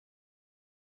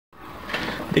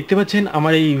দেখতে পাচ্ছেন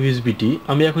আমার এই ইউএসবিটি,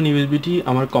 আমি এখন ইউএসবিটি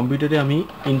আমার কম্পিউটারে আমি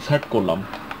ইনসার্ট করলাম।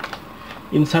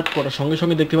 ইনসার্ট করার সঙ্গে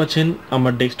সঙ্গে দেখতে পাচ্ছেন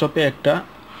আমার ডেস্কটপে একটা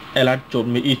অ্যালার্ট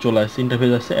চলে আসছে,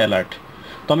 ইন্টারফেস আসছে অ্যালার্ট।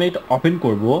 তো আমি এটা ওপেন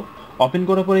করব। ওপেন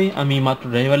করার পরেই আমি মাত্র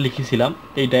ড্রাইভার লিখেছিলাম,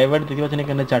 এই ড্রাইভার দেখতে পাচ্ছেন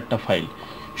এখানে 4টা ফাইল।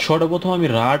 সর্বপ্রথম আমি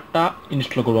রারটা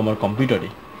ইনস্টল করবো আমার কম্পিউটারে।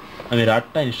 আমি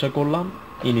রারটা ইনস্টল করলাম,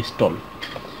 ইনস্টল।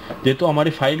 যেহেতু আমার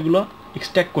এই ফাইলগুলো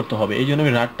এক্সট্র্যাক্ট করতে হবে, এই জন্য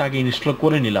আমি রারটা আগে ইনস্টল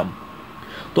করে নিলাম।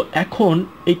 তো এখন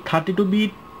এই 32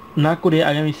 বিট না করে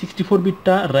আগে আমি 64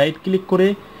 বিটটা রাইট ক্লিক করে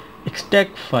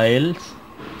এক্সট্র্যাক্ট ফাইলস,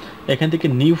 এখান থেকে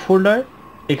নিউ ফোল্ডার,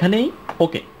 এখানেই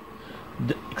ওকে।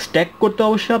 এক্সট্র্যাক্ট করতে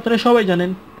অবশ্যই আপনারা সবাই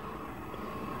জানেন,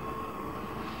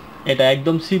 এটা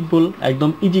একদম সিম্পল, একদম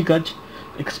ইজি কাজ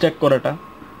এক্সট্র্যাক্ট করাটা।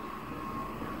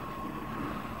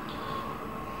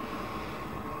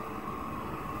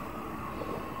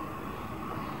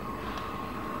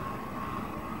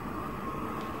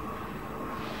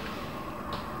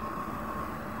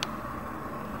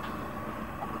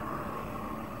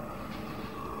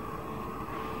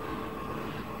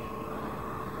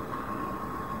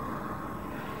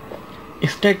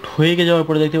 এক্সট্র্যাক্ট হয়ে যাওয়ার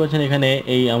পরে দেখতে পাচ্ছেন এখানে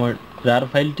এই আমার রার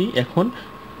ফাইলটি এখন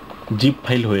জিপ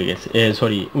ফাইল হয়ে গেছে,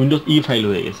 সরি উইন্ডোজ ই ফাইল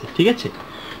হয়ে গেছে, ঠিক আছে।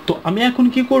 তো আমি এখন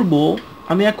কি করব,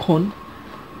 আমি এখন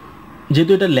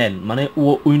যেহেতু এটা ল্যান মানে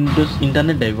উইন্ডোজ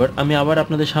ইন্টারনেট ড্রাইভার, আমি আবার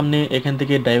আপনাদের সামনে এখান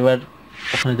থেকে ড্রাইভার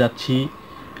ওখানে যাচ্ছি।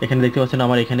 এখানে দেখতে পাচ্ছেন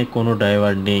আমার এখানে কোনো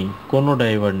ড্রাইভার নেই, কোনো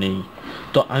ড্রাইভার নেই।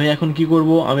 তো আমি এখন কি করব,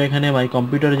 আমি এখানে মাই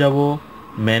কম্পিউটার যাব,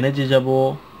 ম্যানেজে যাব,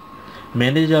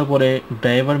 ম্যানেজে যাওয়ার পরে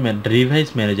ডিভাইস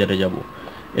ম্যানেজারে যাব।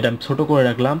 এটা আমি ছোটো করে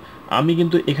রাখলাম। আমি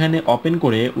কিন্তু এখানে ওপেন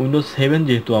করে উইন্ডোজ 7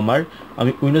 যেহেতু আমার,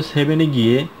 আমি উইন্ডোজ 7-এ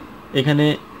গিয়ে এখানে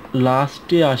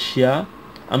লাস্টে আসিয়া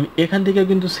আমি এখান থেকে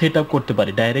কিন্তু সেট আপ করতে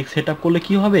পারি। ডাইরেক্ট সেট আপ করলে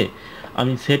কী হবে,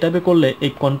 আমি সেট আপে করলে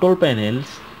এই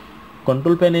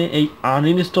কন্ট্রোল প্যানে এই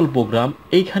আনইনস্টল প্রোগ্রাম,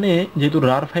 এইখানে যেহেতু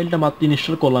রার ফাইলটা মাত্র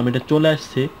ইনস্টল করলাম, এটা চলে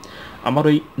আসছে, আমার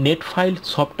ওই নেট ফাইল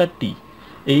সফটওয়্যারটি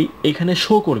এইখানে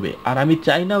শো করবে। আর আমি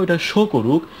চাই না ওইটা শো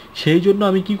করুক, সেই জন্য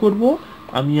আমি কি করব,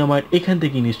 আমি আমার এখান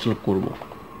থেকে ইনস্টল করব।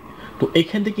 তো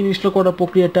এখান থেকে ইনস্টল করার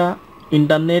প্রক্রিয়াটা,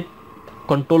 ইন্টারনেট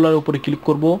কন্ট্রোলার উপরে ক্লিক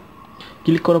করব।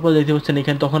 ক্লিক করার পর দেখতে পাচ্ছেন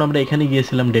এখানে, তখন আমরা এখানে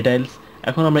গিয়েছিলাম ডিটেইলস,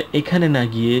 এখন আমরা এখানে না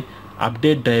গিয়ে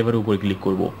আপডেট ড্রাইভার উপরে ক্লিক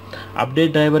করব। আপডেট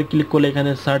ড্রাইভার ক্লিক করলে এখানে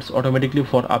search automatically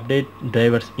for update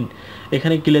drivers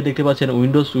এখানে ক্লিক দেখতে পাচ্ছেন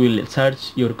Windows will search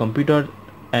your computer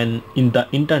and in the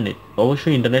internet,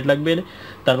 অবশ্যই ইন্টারনেট লাগবে,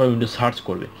 তারপর উইন্ডোজ সার্চ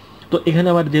করবে। তো এখানে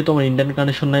আমার যেহেতু আমার ইন্টারনেট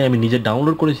কানেকশন নাই, আমি নিজে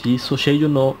ডাউনলোড করেছি, সো সেই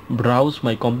জন্য browse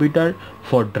my computer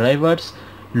for drivers,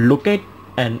 locate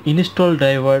and install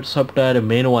driver software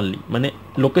manually, মানে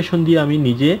লোকেশন দিয়ে আমি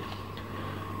নিজে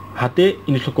হাতে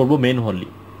ইনস্টল করব ম্যানুয়ালি।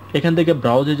 এখান থেকে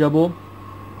ব্রাউজে যাব,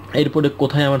 এরপরে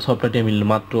কোথায় আমার সফটওয়্যারটি আমি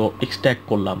মাত্র এক্সট্র্যাক্ট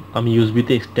করলাম, আমি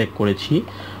ইউএসবিতে এক্সট্র্যাক্ট করেছি।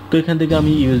 তো এখান থেকে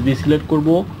আমি ইউএসবি সিলেক্ট করব,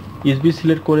 ইউএসবি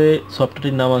সিলেক্ট করে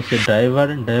সফটওয়্যারটির নাম আছে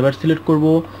ড্রাইভার সিলেক্ট করব।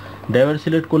 ড্রাইভার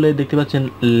সিলেক্ট করলে দেখতে পাচ্ছেন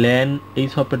ল্যান, এই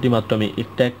সফটওয়্যারটি মাত্র আমি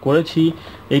এক্সট্র্যাক্ট করেছি।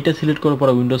 এইটা সিলেক্ট করার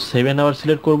পরে উইন্ডোজ 7 আবার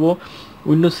সিলেক্ট করব।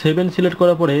 উইন্ডোজ 7 সিলেক্ট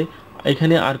করার পরে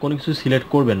এখানে আর কোনো কিছু সিলেক্ট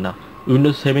করবেন না,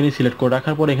 উইন্ডোজ 7ই সিলেক্ট করে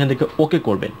রাখার পরে এখান থেকে ওকে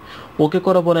করবেন। ওকে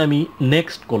করার পরে আমি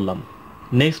নেক্সট করলাম।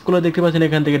 নেক্সট করলে দেখতে পাচ্ছেন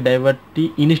এখান থেকে ড্রাইভারটি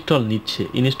ইনস্টল নিচ্ছে,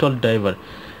 ইনস্টল ড্রাইভার।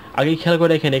 আগে খেয়াল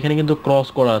করে এখানে এখানে কিন্তু ক্রস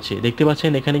করা আছে, দেখতে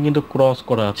পাচ্ছেন এখানে কিন্তু ক্রস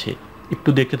করা আছে, একটু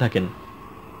দেখতে থাকেন,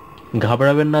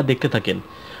 ঘাবড়াবেন না, দেখতে থাকেন।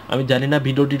 আমি জানি না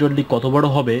ভিডিও টিউটোরিয়ালটি কত বড়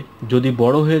হবে, যদি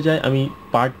বড় হয়ে যায় আমি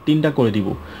পার্ট 3টা করে দিব,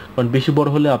 কারণ বেশি বড়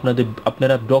হলে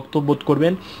আপনারা বিরক্ত বোধ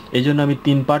করবেন, এই জন্য আমি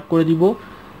 3 পার্ট করে দিব।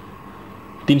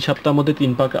 3 সপ্তাহের মধ্যে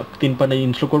 3 পার্ট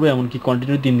ইনস্টল করবো, এমনকি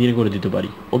কন্টিনিউ 3 দিনে করে দিতে পারি,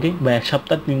 ওকে, বা 1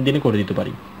 সপ্তাহ 3 দিনে করে দিতে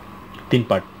পারি 3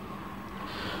 পার্ট।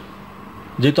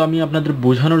 যেহেতু আমি আপনাদের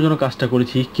বোঝানোর জন্য কাজটা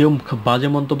করেছি, কেউ বাজে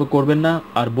মন্তব্য করবেন না,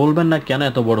 আর বলবেন না কেন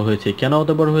এত বড় হয়েছে, কেন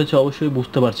এত বড় হয়েছে অবশ্যই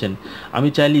বুঝতে পারছেন। আমি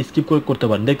চাইলে স্কিপ করে করতে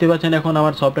পারেন। দেখতে পাচ্ছেন এখন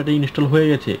আমার সফটওয়্যারটা ইনস্টল হয়ে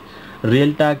গেছে,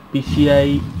 রিয়েলটাক PCI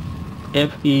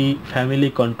FE family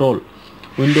control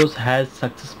Windows has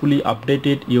successfully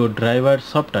updated your driver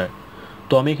software.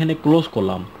 তো আমি এখানে ক্লোজ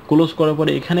করলাম, ক্লোজ করার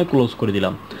পরে এখানে ক্লোজ করে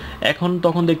দিলাম। এখন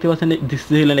তখন দেখতে পাচ্ছেন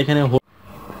এখানে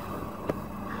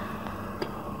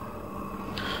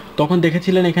তখন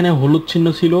দেখেছিলেন এখানে হলুদ চিহ্ন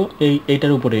ছিল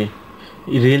এইটার উপরে,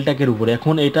 রিয়েলটাকের উপরে,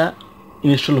 এখন এটা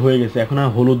ইনস্টল হয়ে গেছে, এখন আর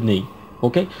হলুদ নেই,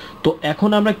 ওকে। তো এখন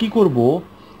আমরা কি করব,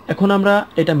 এখন আমরা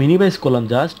এটা মিনিমাইজ করলাম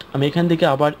জাস্ট। আমি এখান থেকে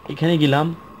আবার এখানে গেলাম,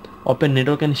 ওপেন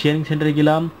নেটওয়ার্ক অ্যান্ড শেয়ারিং সেন্টারে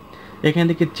গেলাম, এখান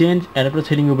থেকে চেঞ্জ অ্যাডাপ্টার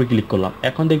সেটিংয়ের উপরে ক্লিক করলাম।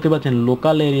 এখন দেখতে পাচ্ছেন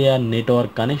লোকাল এরিয়া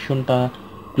নেটওয়ার্ক কানেকশনটা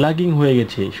প্লাগিং হয়ে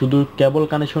গেছে, শুধু কেবল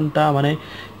কানেকশনটা মানে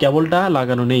কেবলটা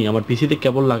লাগানো নেই, আমার পিসিতে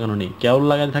কেবল লাগানো নেই, কেবল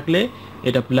লাগানো থাকলে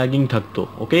এটা প্লাগিং থাকতো,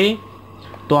 ওকে।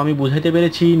 তো আমি বুঝাইতে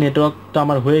পেরেছি, নেটওয়ার্কটা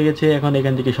আমার হয়ে গেছে, এখন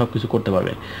এখান থেকে সব কিছু করতে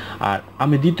পারবেন। আর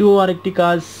আমি দ্বিতীয় আরেকটি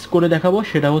কাজ করে দেখাবো,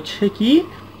 সেটা হচ্ছে কি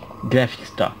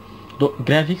গ্রাফিক্সটা। তো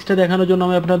গ্রাফিক্সটা দেখানোর জন্য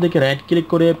আমি আপনাদেরকে রাইট ক্লিক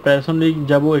করে পার্সোনালি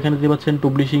যাব, এখানে দেখতে পাচ্ছেন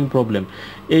পাবলিশিং প্রবলেম,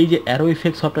 এই যে অ্যারো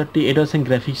ইফেক্ট সফটওয়্যারটি, এটা হচ্ছে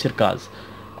গ্রাফিক্সের কাজ।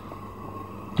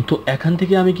 তো এখান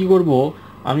থেকে আমি কি করব,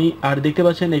 আমি আর দেখতে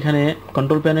পাচ্ছেন এখানে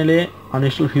কন্ট্রোল প্যানেলে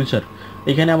আনইনস্টল ফিউচার,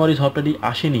 এখানে আমার এই সফটওয়্যারটি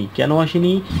আসেনি। কেন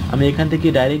আসেনি? আমি এখান থেকে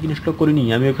ডাইরেক্ট ইনস্টল করিনি,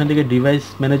 আমি ওখান থেকে ডিভাইস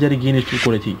ম্যানেজারে গিয়ে ইনস্টল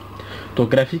করেছি। তো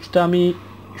গ্রাফিক্সটা আমি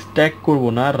স্ট্যাক করব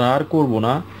না, রার করব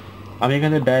না, আমি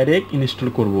এখানে ডাইরেক্ট ইনস্টল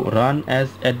করব, রান অ্যাজ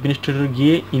অ্যাডমিনিস্ট্রেটর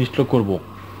গিয়ে ইনস্টল করব।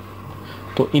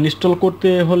 তো ইনস্টল করতে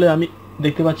হলে আমি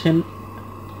দেখতে পাচ্ছেন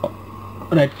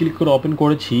রাইট ক্লিক করে ওপেন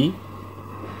করেছি,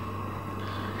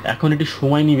 এখন এটি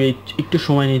সময় নিবে, একটু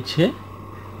সময় নিচ্ছে।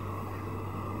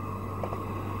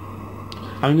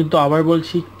 আমি কিন্তু আবার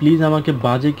বলছি, প্লিজ আমাকে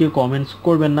বাজে কেউ কমেন্টস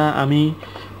করবেন না। আমি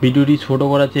ভিডিওটি ছোট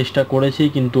করার চেষ্টা করেছি,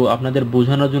 কিন্তু আপনাদের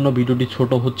বোঝানোর জন্য ভিডিওটি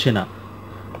ছোট হচ্ছে না।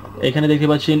 এখানে দেখতে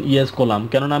পাচ্ছেন ইয়েস কলাম,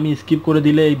 কেননা আমি স্কিপ করে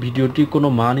দিলে এই ভিডিওটি কোনো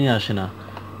মানই আসে না,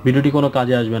 ভিডিওটি কোনো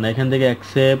কাজে আসবে না। এখান থেকে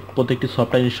অ্যাকসেপ্ট, প্রত্যেকটি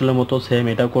সফটওয়্যার ইনস্টলের মতো সেম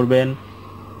এটা করবেন,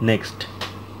 নেক্সট।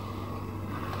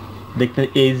 দেখতে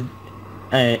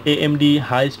AMD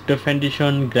high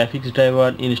definition graphics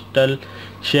driver install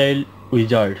shell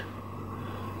wizard,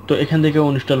 তো এখান থেকে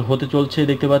ইনস্টল হতে চলছে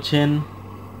দেখতে পাচ্ছেন।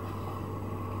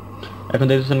 এখন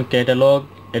দেখতেছেন ক্যাটালগ,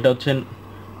 এটা হচ্ছেন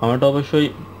আমারটা অবশ্যই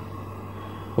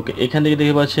ওকে। এখান থেকে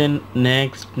দেখতে পাচ্ছেন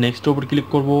নেক্সট ওপর ক্লিক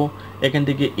করব, এখান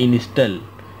থেকে ইনস্টল,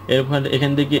 এরপর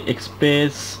এখান থেকে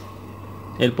এক্সপ্রেস,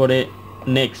 এরপরে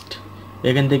নেক্সট,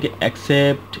 এখান থেকে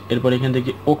অ্যাকসেপ্ট, এরপর এখান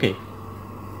থেকে ওকে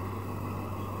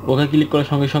ক্লিক করার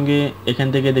সঙ্গে সঙ্গে এখান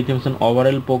থেকে দেখতে পাচ্ছেন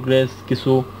ওভারঅল প্রোগ্রেস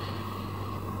কিছু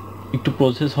একটু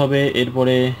প্রসেস হবে,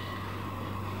 এরপরে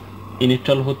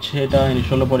ইনস্টল হচ্ছে, এটা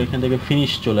ইনস্টলের পর এখান থেকে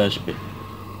ফিনিশ চলে আসবে।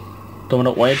 তো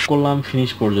আমরা ওয়েট করলাম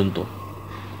ফিনিশ পর্যন্ত।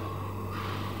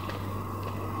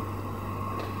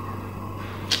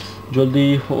 জলদি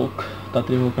হোক,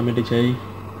 তাড়াতাড়ি হোক, আমি এটি চাই।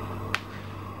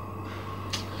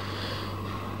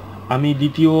 আমি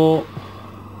দ্বিতীয়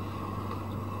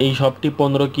এই সবটি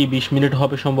 15 কি 20 মিনিট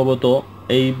হবে সম্ভবত,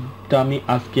 এইটা আমি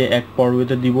আজকে এক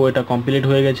পর্বেতে দিব। এটা কমপ্লিট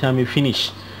হয়ে গেছে, আমি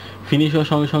ফিনিশ হওয়ার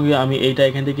সঙ্গে সঙ্গে আমি এইটা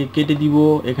এখান থেকে কেটে দিব,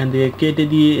 এখান থেকে কেটে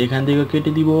দিয়ে এখান থেকে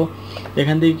কেটে দিব,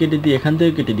 এখান থেকে কেটে দিয়ে এখান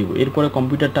থেকে কেটে দিব। এরপরে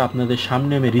কম্পিউটারটা আপনাদের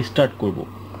সামনে আমি রিস্টার্ট করব।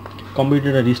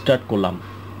 কম্পিউটারটা রিস্টার্ট করলাম,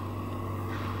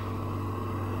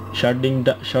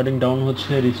 শাটিং ডাউন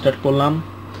হচ্ছে, রিস্টার্ট করলাম।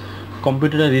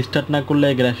 কম্পিউটারে রিস্টার্ট না করলে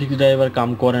গ্রাফিক্স ড্রাইভার কাম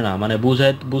করে না, মানে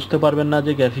বুঝতে পারবেন না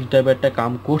যে গ্রাফিক্স ড্রাইভারটা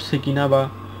কাম করছে কিনা বা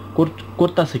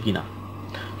করতেছে কিনা।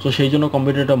 তো সেই জন্য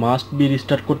কম্পিউটারটা মাস্ট বি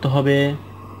রিস্টার্ট করতে হবে।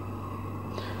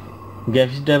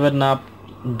 গ্রাফিক্স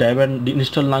ড্রাইভার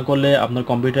ইনস্টল না করলে আপনার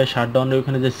কম্পিউটার শাটডাউনের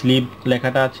ওখানে যে স্লিপ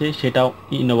লেখাটা আছে সেটাও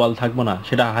ইনেবল থাকবে না,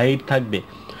 সেটা হাইড থাকবে।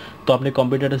 তো আপনি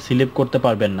কম্পিউটারটা স্লিপ করতে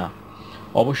পারবেন না।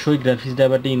 অবশ্যই গ্রাফিক্স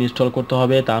ড্রাইভারটি ইনস্টল করতে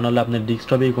হবে, তা নাহলে আপনার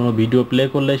ডেস্কটপে কোনো ভিডিও প্লে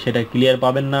করলে সেটা ক্লিয়ার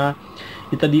পাবেন না,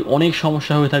 ইত্যাদি অনেক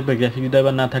সমস্যা হয়ে থাকবে গ্রাফিক্স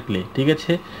ড্রাইভার না থাকলে। ঠিক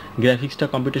আছে, গ্রাফিক্সটা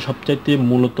কম্পিউটার সবচাইতে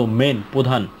মূলত মেন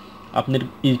প্রধান। আপনার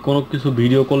কোনো কিছু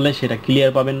ভিডিও করলে সেটা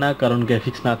ক্লিয়ার পাবেন না, কারণ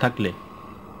গ্রাফিক্স না থাকলে।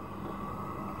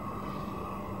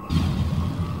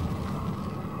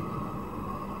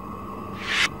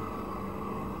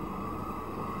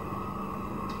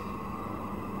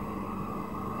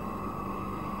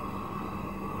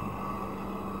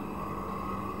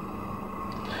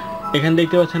 এখানে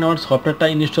দেখতে পাচ্ছেন আমার সফটওয়্যারটা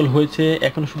ইনস্টল হয়েছে,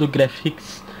 এখন শুধু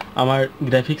আমার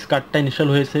গ্রাফিক্স কার্ডটা ইনস্টল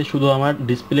হয়েছে, শুধু আমার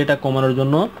ডিসপ্লেটা কমানোর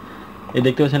জন্য। এই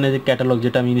দেখতে পাচ্ছেন এই যে ক্যাটালগ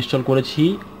যেটা আমি ইনস্টল করেছি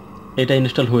এটা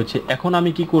ইনস্টল হয়েছে। এখন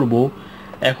আমি কি করব,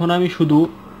 এখন আমি শুধু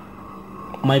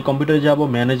মাই কম্পিউটারে যাব,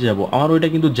 ম্যানেজ যাব। আমার ওইটা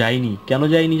কিন্তু যায়নি, কেন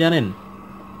যায়নি জানেন?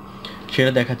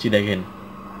 সেটা দেখাচ্ছি, দেখেন।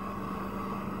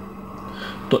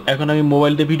 তো এখন আমি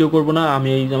মোবাইল দিয়ে ভিডিও করব না, আমি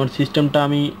এই আমার সিস্টেমটা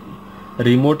আমি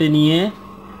রিমোটে নিয়ে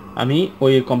আমি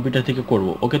ওই কম্পিউটার থেকে করব।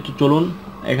 ওকে, তো চলুন।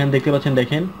 এখানে দেখতে পাচ্ছেন,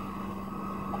 দেখেন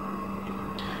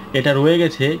এটা রয়ে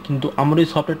গেছে, কিন্তু আমার এই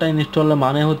সফটওয়্যারটা ইনস্টলের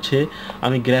মানে হচ্ছে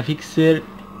আমি গ্রাফিক্সের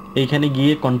এইখানে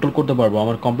গিয়ে কন্ট্রোল করতে পারবো।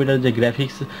 আমার কম্পিউটার যে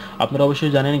গ্রাফিক্স, আপনারা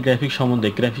অবশ্যই জানেন গ্রাফিক্স সম্বন্ধে,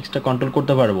 গ্রাফিক্সটা কন্ট্রোল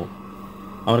করতে পারবো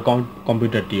আমার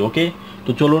কম্পিউটারটি। ওকে,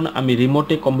 তো চলুন আমি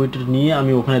রিমোটে কম্পিউটার নিয়ে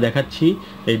আমি ওখানে দেখাচ্ছি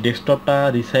এই ডেস্কটপটা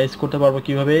রিসাইজ করতে পারবো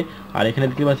কিভাবে। আর এখানে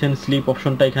দেখতে পাচ্ছেন স্লিপ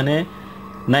অপশনটা এখানে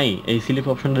নাই, এই স্লিপ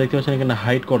অপশনটা দেখতে পাচ্ছেন এখানে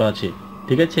হাইড করা আছে।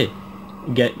 ঠিক আছে,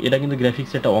 এটা কিন্তু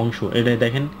গ্রাফিক্সের একটা অংশ। এটা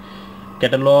দেখেন,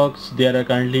 catalogs, there are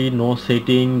currently no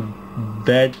setting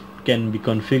that can be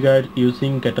configured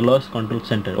using catalogs control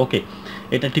center. ওকে,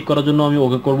 এটা ঠিক করার জন্য আমি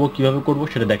ওকে করব, কিভাবে করব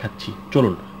সেটা দেখাচ্ছি।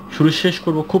 চলুন শুরু শেষ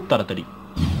করব খুব তাড়াতাড়ি।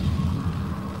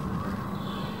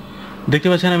 দেখতে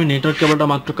পাচ্ছেন আমি নেটওয়ার্ক কেবলটা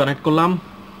মাত্র কানেক্ট করলাম,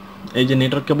 এই যে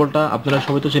নেটওয়ার্ক কেবলটা আপনারা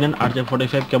সবাই তো চেনেন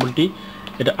RJ45 কেবলটি,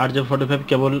 এটা RJ45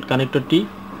 কেবল কানেক্টরটি।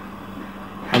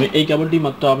 আমি এই কেবলটি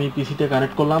মাত্র আমি পিসিতে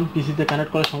কানেক্ট করলাম, পিসিতে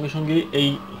কানেক্ট করার সঙ্গে সঙ্গে এই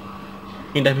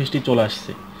ইন্টারফেসটি চলে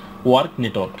আসছে, ওয়ার্ক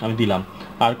নেটওয়ার্ক আমি দিলাম,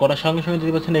 আর করার সঙ্গে সঙ্গে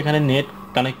দেখতে পাচ্ছেন এখানে নেট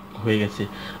কানেক্ট হয়ে গেছে।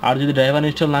 আর যদি ড্রাইভার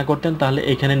ইনস্টল না করতেন তাহলে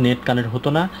এখানে নেট কানেক্ট হতো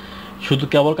না, শুধু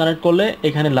কেবল কানেক্ট করলে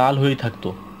এখানে লাল হয়েই থাকতো,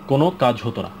 কোনো কাজ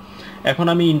হতো না। এখন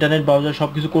আমি ইন্টারনেট ব্রাউজার সব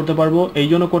কিছু করতে পারবো, এই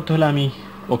জন্য করতে হলে আমি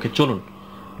ওকে চলুন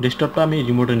ডেস্কটপটা আমি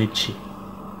রিমোটে নিচ্ছি।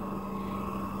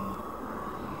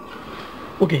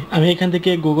 ওকে, আমি এখান থেকে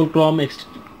Google Chrome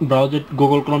browser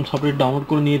Google Chrome software download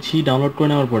করে নিয়েছি। ডাউনলোড করে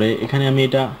নেওয়ার পরে এখানে আমি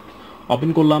এটা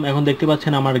ওপেন করলাম। এখন দেখতে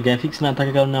পাচ্ছেন আমার গ্রাফিক্স না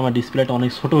থাকার কারণে আমার ডিসপ্লেটা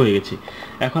অনেক ছোটো হয়ে গেছে।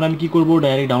 এখন আমি কি করব,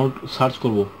 ডাইরেক্ট ডাউনলোড সার্চ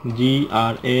করব,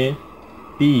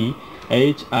 GRAPHI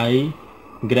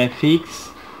গ্রাফিক্স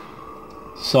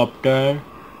সফটওয়্যার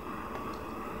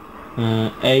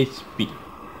HP।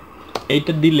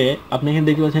 এইটা দিলে আপনি এখানে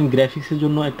দেখতে পাচ্ছেন গ্রাফিক্সের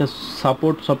জন্য একটা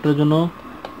সাপোর্ট সফটওয়্যারের জন্য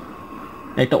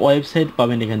একটা ওয়েবসাইট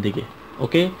পাবেন এখান থেকে।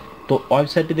 ওকে, তো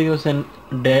ওয়েবসাইটটি দেখতে পাচ্ছেন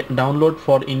download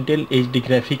for Intel HD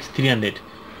graphics 300।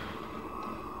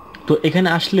 তো এখানে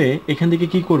আসলে এখান থেকে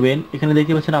কি করবেন, এখানে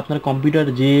দেখতে পাচ্ছেন আপনার কম্পিউটার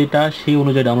যেটা সেই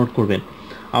অনুযায়ী ডাউনলোড করবেন।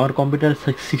 আমার কম্পিউটার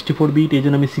 64 বিট, এই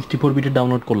জন্য আমি 64 বিটের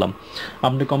ডাউনলোড করলাম।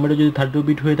 আপনার কম্পিউটার যদি 32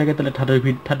 বিট হয়ে থাকে তাহলে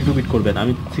 32 বিট করবেন।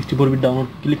 আমি 64 বিট ডাউনলোড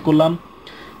ক্লিক করলাম।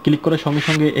 ক্লিক করার সঙ্গে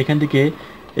সঙ্গে এখান থেকে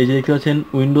এই যে দেখতে পাচ্ছেন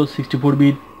উইন্ডোজ 64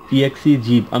 বিট exe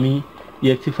জিপ, আমি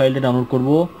exe ফাইলটা ডাউনলোড করব।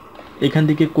 এখান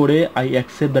থেকে করে I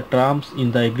accept the terms in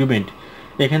the agreement,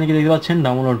 এখানে কি দেখতে পাচ্ছেন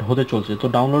ডাউনলোড হতে চলছে। তো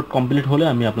ডাউনলোড কমপ্লিট হলে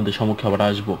আমি আপনাদের সম্মুখে আবার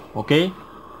আসবো। ওকে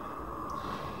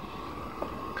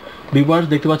ভিউয়ার্স,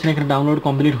 দেখতে পাচ্ছেন এখানে ডাউনলোড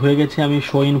কমপ্লিট হয়ে গেছে। আমি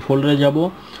শো ইন ফোল্ডারে যাব।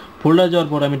 ফোল্ডারে যাওয়ার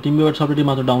পর আমি টিমভিউয়ার সফটওয়্যারটি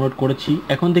মাত্র ডাউনলোড করেছি।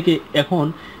 এখন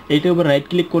এইটার উপর রাইট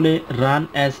ক্লিক করে রান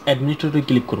অ্যাজ অ্যাডমিনিস্ট্রেটর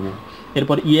ক্লিক করব।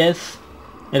 এরপর ইয়েস,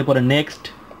 এরপরে নেক্সট,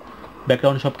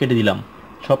 ব্যাকগ্রাউন্ড সব কেটে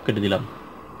দিলাম।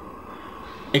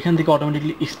 এখান থেকে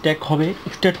অটোমেটিকলি স্ট্যাক হবে।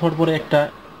 স্ট্যাক হওয়ার পরে একটা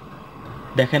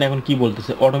দেখেন এখন কি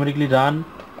বলতেছে, automatically run,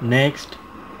 next,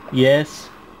 yes,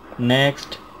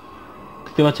 next.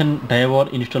 দেখতে পাচ্ছেন ড্রাইভার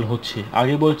ইনস্টল হচ্ছে।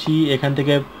 আগে বলছি এখান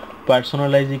থেকে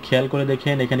পার্সোনালাইজি খেয়াল করে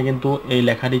দেখেন, এখানে কিন্তু এই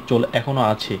লেখাটি এখনও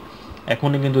আছে,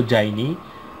 এখনও কিন্তু যায়নি।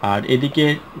 আর এদিকে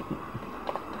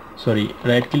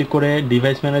রাইট ক্লিক করে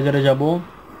ডিভাইস ম্যানেজারে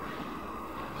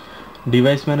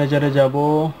যাব।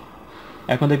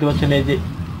 এখন দেখতে পাচ্ছেন এই যে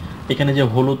এখানে যে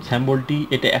হলুদ স্যাম্বলটি,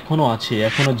 এটা এখনও আছে,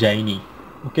 এখনও যায়নি।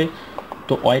 ওকে,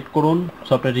 তো ওয়েট করুন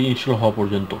সফটওয়্যারটি ইনস্টল হওয়া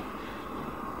পর্যন্ত,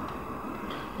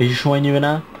 বেশি সময় নেবে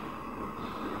না।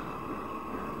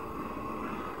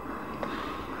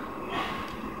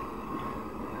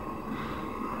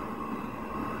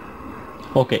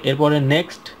 ওকে, এরপরে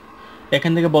নেক্সট।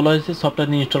 এখান থেকে বলা হয়েছে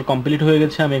সফটওয়্যার ইনস্টল কমপ্লিট হয়ে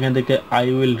গেছে। আমি এখান থেকে I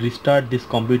will restart this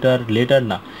computer letter,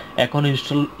 না এখন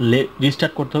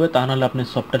রিস্টার্ট করতে হবে, তা নাহলে আপনি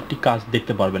সফটওয়্যারটি কাজ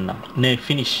দেখতে পারবেন না।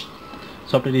 ফিনিশ,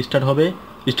 সফটওয়্যার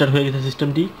রিস্টার্ট হয়ে গেছে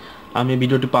সিস্টেমটি। আমি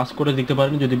ভিডিওটি পাস করে দেখতে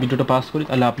পারেন। যদি ভিডিওটা পাস করি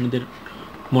তাহলে আপনাদের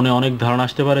মনে অনেক ধারণা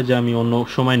আসতে পারে যে আমি অন্য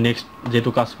সময় নেক্সট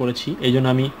যেহেতু কাজ করেছি, এই জন্য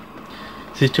আমি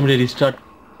সিস্টেমটি রিস্টার্ট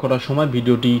করার সময়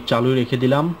ভিডিওটি চালু রেখে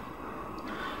দিলাম।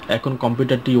 এখন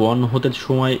কম্পিউটারটি অন হতে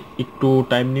সময় একটু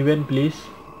টাইম নেবেন প্লিজ।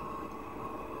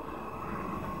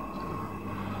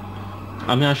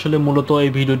 আমি আসলে মূলত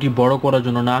এই ভিডিওটি বড় করার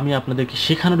জন্য না, আমি আপনাদেরকে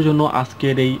শেখানোর জন্য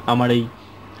আজকের আমার এই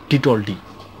টিউটোরিয়ালটি।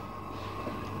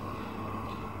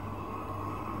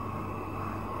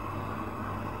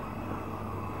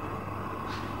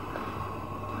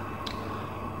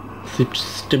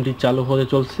 সিস্টেমটি চালু হতে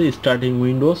চলছে, স্টার্টিং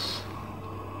উইন্ডোজ।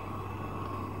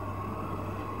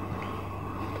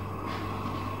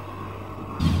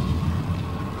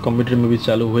 কম্পিউটার মুভি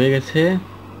চালু হয়ে গেছে।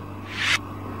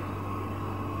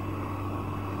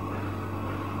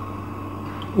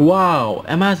 ওয়াও,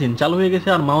 অ্যামাজিন, চালু হয়ে গেছে।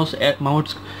 আর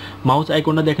মাউস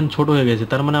আইকনটা দেখেন ছোট হয়ে গেছে,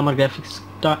 তার মানে আমার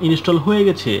গ্রাফিক্সটা ইনস্টল হয়ে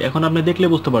গেছে। এখন আপনি দেখলে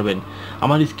বুঝতে পারবেন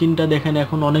আমার স্ক্রিনটা দেখেন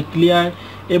এখন অনেক ক্লিয়ার,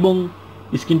 এবং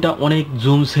স্ক্রিনটা অনেক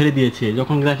জুম ছেড়ে দিয়েছে।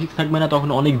 যখন গ্রাফিক্স থাকবে না তখন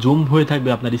অনেক জুম হয়ে থাকবে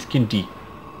আপনার স্ক্রিনটি,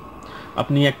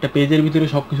 আপনি একটা পেজের ভিতরে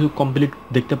সব কিছু কমপ্লিট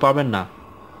দেখতে পাবেন না।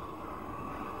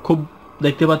 খুব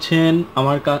দেখতে পাচ্ছেন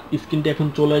আমার স্ক্রিনটা এখন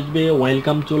চলে আসবে,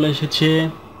 ওয়েলকাম চলে এসেছে।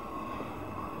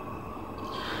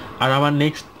 আর আমার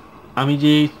নেক্সট আমি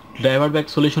যে ড্রাইভার ব্যাক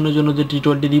সলিউশনের জন্য যে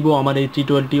টিউটোরিয়ালটি দিব, আমার এই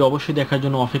টিউটোরিয়ালটি অবশ্যই দেখার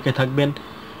জন্য অপেক্ষায় থাকবেন।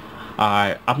 আর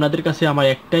আপনাদের কাছে আমার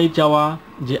একটাই চাওয়া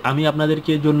যে আমি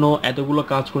আপনাদেরকে জন্য এতগুলো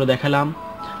কাজ করে দেখালাম,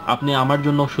 আপনি আমার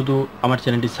জন্য শুধু আমার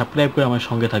চ্যানেলটি সাবস্ক্রাইব করে আমার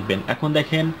সঙ্গে থাকবেন। এখন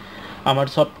দেখেন আমার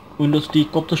সব উইন্ডোজটি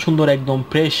কত সুন্দর, একদম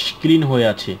ফ্রেশ ক্লিন হয়ে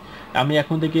আছে। আমি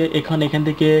এখান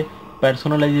থেকে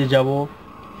পার্সোনালাইজে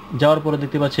যাওয়ার পরে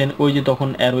দেখতে পাচ্ছেন ওই যে তখন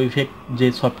অ্যারো ইফেক্ট যে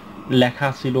সব লেখা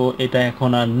ছিল এটা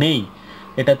এখন আর নেই।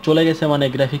 এটা চলে গেছে, মানে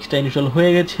গ্রাফিক্সটা ইনস্টল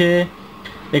হয়ে গেছে।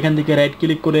 এখান থেকে রাইট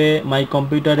ক্লিক করে মাই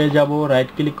কম্পিউটারে যাব, রাইট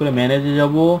ক্লিক করে ম্যানেজে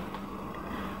যাব,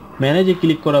 ম্যানেজে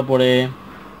ক্লিক করার পরে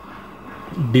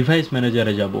ডিভাইস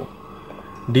ম্যানেজারে যাব।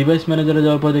 ডিভাইস ম্যানেজারে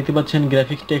যাওয়ার পর দেখতে পাচ্ছেন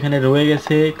গ্রাফিক্সটা এখানে রয়ে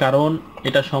গেছে, কারণ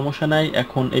এটা সমস্যা নাই।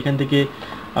 এখন এখান থেকে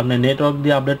আপনার নেটওয়ার্ক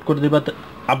দিয়ে আপডেট করে দেবা,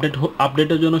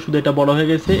 আপডেটের জন্য শুধু এটা বড় হয়ে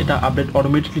গেছে, এটা আপডেট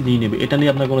অটোমেটিকলি দিয়ে নেবে, এটা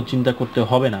নিয়ে আপনার কোনো চিন্তা করতে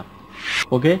হবে না।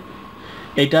 ওকে,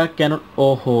 এটা কেন,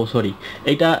 ওহো সরি,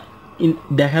 এটা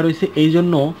দেখা রয়েছে এই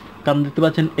জন্য, কারণ দেখতে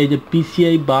পাচ্ছেন এই যে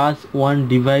পিসিআই বাস 1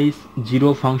 ডিভাইস 0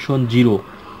 ফাংশন 0,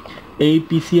 এই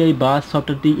পিসিআই বাস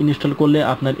সফটওয়্যারটি ইনস্টল করলে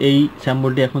আপনার এই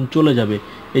স্যাম্পলটি এখন চলে যাবে।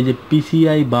 এই যে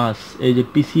পিসিআই বাস, এই যে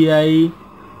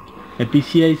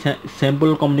PCI sample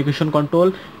communication control,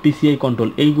 PCI control,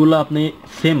 এইগুলো আপনি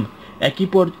সেম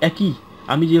একই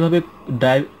আমি যেভাবে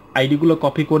আইডিগুলো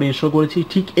কপি করে ইনস্টল করেছি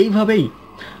ঠিক এইভাবেই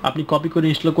আপনি কপি করে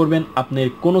ইনস্টল করবেন। আপনার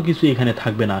কোনো কিছু এখানে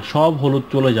থাকবে না, সব হলুদ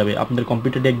চলে যাবে, আপনার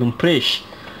কম্পিউটারটা একদম ফ্রেশ।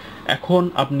 এখন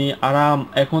আপনি আরাম,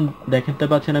 এখন দেখতে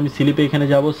পাচ্ছেন আমি স্লিপে এখানে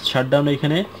যাব, শাটডাউনে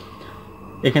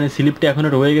এখানে স্লিপটা এখনো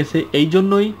রয়ে গেছে। এই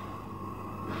জন্যই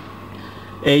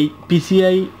এই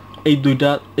পিসিআই এই দুইটা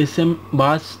এসএম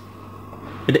বাস,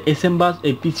 এটা এসএম বাস,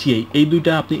 এই পিসিআই এই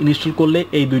দুইটা আপনি ইনস্টল করলে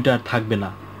এই দুইটা আর থাকবে না।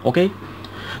 ওকে,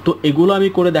 তো এগুলো আমি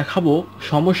করে দেখাবো,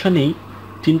 সমস্যা নেই,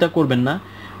 চিন্তা করবেন না।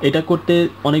 এটা করতে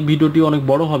অনেক ভিডিওটি অনেক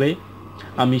বড় হবে,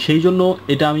 আমি সেই জন্য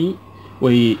এটা আমি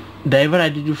ওই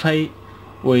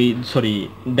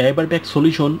driver pack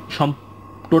solution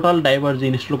total driver যে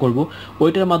ইনস্টল করব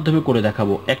ওইটার মাধ্যমে করে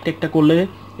দেখাবো। একটা করলে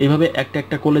এইভাবে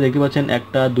একটা করলে দেখতে পাচ্ছেন 1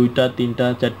 2 3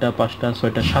 4 5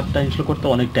 6 7টা ইনস্টল করতে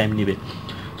অনেক টাইম নেবে।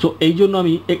 সো এই জন্য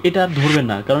আমি এটা আর ধরবেন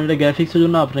না, কারণ এটা গ্রাফিক্সের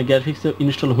জন্য আপনার গ্রাফিক্স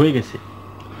ইনস্টল হয়ে গেছে।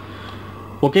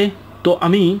 ওকে, তো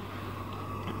আমি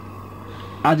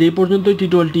আজ এই পর্যন্তই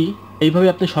টিউটোরিয়ালটি। এইভাবে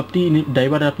আপনি সবটি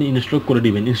ড্রাইভার আপনি ইনস্টল করে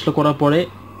দিবেন, ইনস্টল করার পরে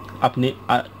আপনি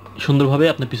সুন্দরভাবে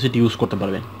আপনার পিসিটি ইউজ করতে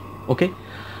পারবেন। ওকে,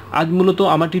 আজ মূলত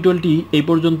আমার টিউটোরিয়ালটি এই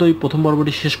পর্যন্তই, প্রথম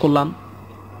পর্বটি শেষ করলাম।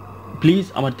 প্লিজ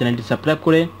আমার চ্যানেলটি সাবস্ক্রাইব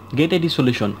করে গেট আইটি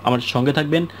সলিউশন আমার সঙ্গে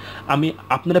থাকবেন।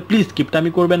 আপনারা প্লিজ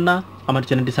কিপটামি করবেন না, আমার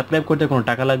চ্যানেলটি সাবস্ক্রাইব করতে কোনো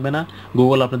টাকা লাগবে না,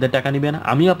 গুগল আপনাদের টাকা নেবে না,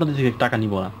 আমিও আপনাদের থেকে টাকা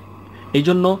নিব না। এই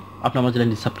জন্য আপনি আমার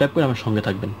চ্যানেলটি সাবস্ক্রাইব করে আমার সঙ্গে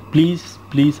থাকবেন।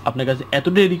 প্লিজ আপনার কাছে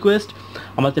এতটাই রিকোয়েস্ট,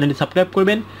 আমার চ্যানেলটি সাবস্ক্রাইব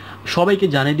করবেন, সবাইকে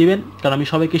জানিয়ে দিবেন, কারণ আমি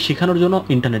সবাইকে শেখানোর জন্য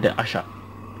ইন্টারনেটে আসা।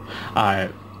 আর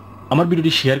আমার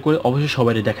ভিডিওটি শেয়ার করে অবশ্যই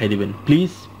সবাই দেখাই দিবেন।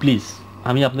 প্লিজ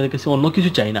আমি আপনাদের কাছে অন্য কিছু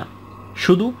চাই না,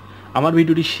 শুধু আমার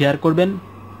ভিডিওটি শেয়ার করবেন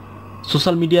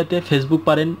সোশ্যাল মিডিয়াতে, ফেসবুক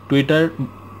পারেন, টুইটার,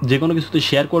 যে কোনো কিছুতে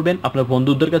শেয়ার করবেন আপনার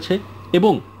বন্ধুদের কাছে,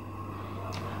 এবং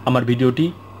আমার ভিডিওটি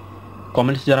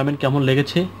কমেন্টস জানাবেন কেমন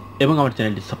লেগেছে, এবং আমার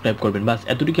চ্যানেলটি সাবস্ক্রাইব করবেন। বাস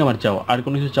এতটুকু আমার চাওয়া, আর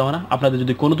কোনো কিছু চাওয়া না। আপনাদের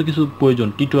যদি কোনো কিছু প্রয়োজন,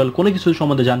 টিউটোরিয়াল কোনো কিছু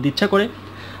সম্বন্ধে জানতে ইচ্ছা করে,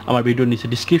 আমার ভিডিওর নিচে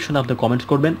ডিসক্রিপশনে আপনি কমেন্টস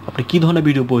করবেন, আপনি কী ধরনের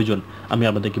ভিডিও প্রয়োজন আমি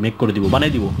আপনাদেরকে মেক করে দিব,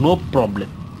 বানিয়ে দিব, নো প্রবলেম।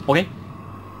 ওকে,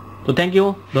 তো থ্যাংক ইউ,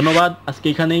 ধন্যবাদ। আজকে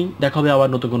এখানেই দেখা হবে আবার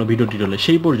নতুন কোনো ভিডিও টিউটোরিয়ালে,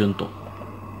 সেই পর্যন্ত।